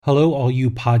Hello, all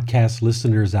you podcast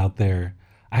listeners out there.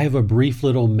 I have a brief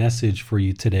little message for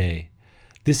you today.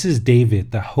 This is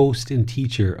David, the host and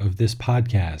teacher of this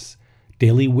podcast,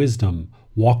 Daily Wisdom,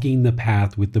 Walking the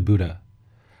Path with the Buddha.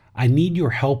 I need your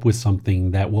help with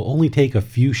something that will only take a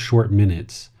few short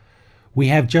minutes. We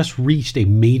have just reached a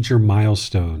major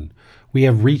milestone. We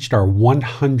have reached our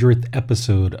 100th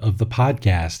episode of the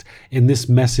podcast, and this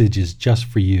message is just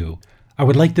for you. I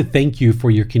would like to thank you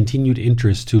for your continued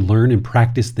interest to learn and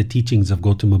practice the teachings of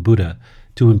Gautama Buddha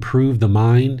to improve the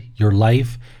mind, your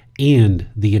life, and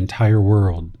the entire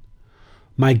world.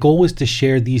 My goal is to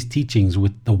share these teachings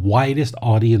with the widest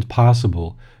audience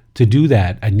possible. To do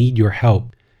that, I need your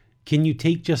help. Can you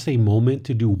take just a moment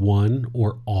to do one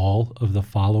or all of the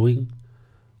following?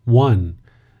 1.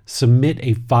 Submit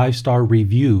a 5-star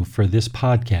review for this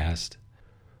podcast.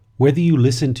 Whether you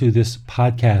listen to this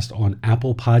podcast on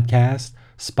Apple Podcasts,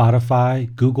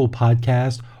 Spotify, Google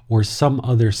Podcasts, or some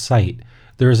other site,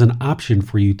 there is an option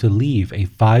for you to leave a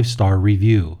 5-star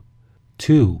review.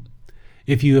 2.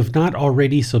 If you have not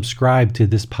already subscribed to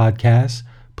this podcast,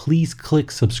 please click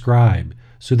subscribe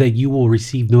so that you will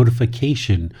receive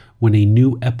notification when a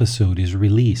new episode is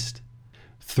released.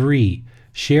 3.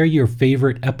 Share your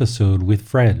favorite episode with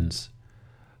friends.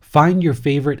 Find your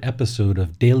favorite episode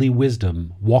of Daily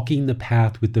Wisdom, Walking the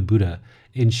Path with the Buddha,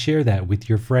 and share that with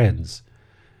your friends.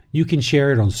 You can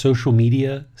share it on social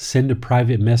media, send a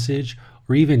private message,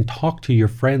 or even talk to your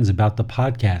friends about the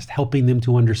podcast, helping them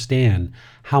to understand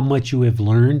how much you have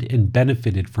learned and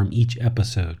benefited from each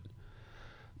episode.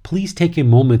 Please take a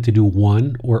moment to do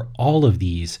one or all of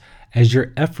these, as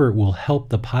your effort will help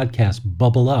the podcast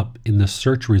bubble up in the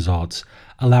search results,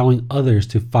 allowing others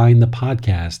to find the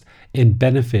podcast and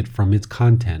benefit from its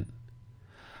content.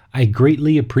 I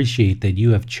greatly appreciate that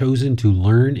you have chosen to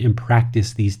learn and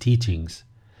practice these teachings.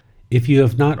 If you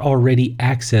have not already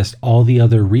accessed all the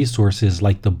other resources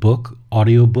like the book,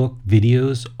 audiobook,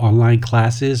 videos, online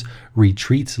classes,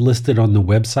 retreats listed on the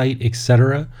website,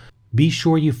 etc., be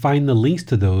sure you find the links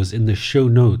to those in the show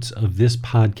notes of this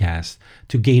podcast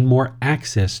to gain more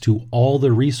access to all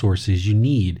the resources you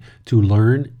need to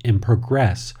learn and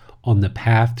progress on the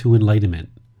path to enlightenment.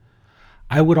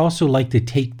 I would also like to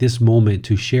take this moment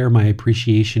to share my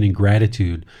appreciation and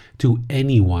gratitude to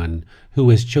anyone who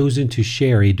has chosen to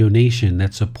share a donation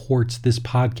that supports this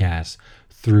podcast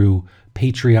through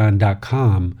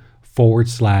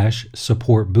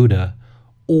patreon.com/supportbuddha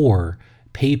or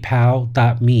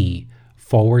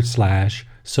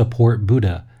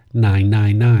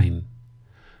paypal.me/supportbuddha999.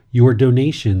 Your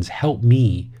donations help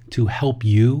me to help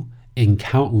you and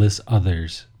countless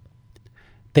others.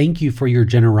 Thank you for your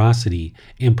generosity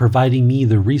in providing me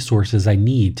the resources I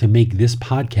need to make this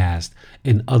podcast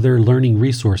and other learning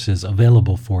resources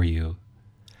available for you.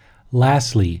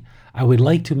 Lastly, I would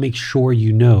like to make sure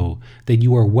you know that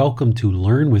you are welcome to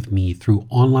learn with me through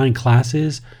online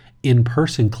classes,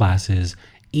 in-person classes,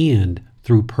 and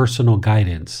through personal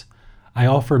guidance. I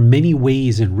offer many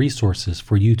ways and resources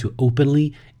for you to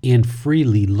openly and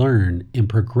freely learn and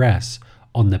progress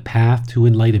on the path to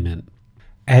enlightenment.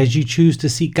 As you choose to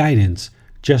seek guidance,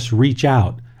 just reach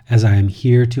out, as I am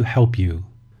here to help you.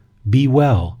 Be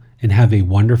well and have a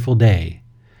wonderful day.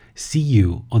 See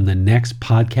you on the next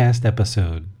podcast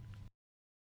episode.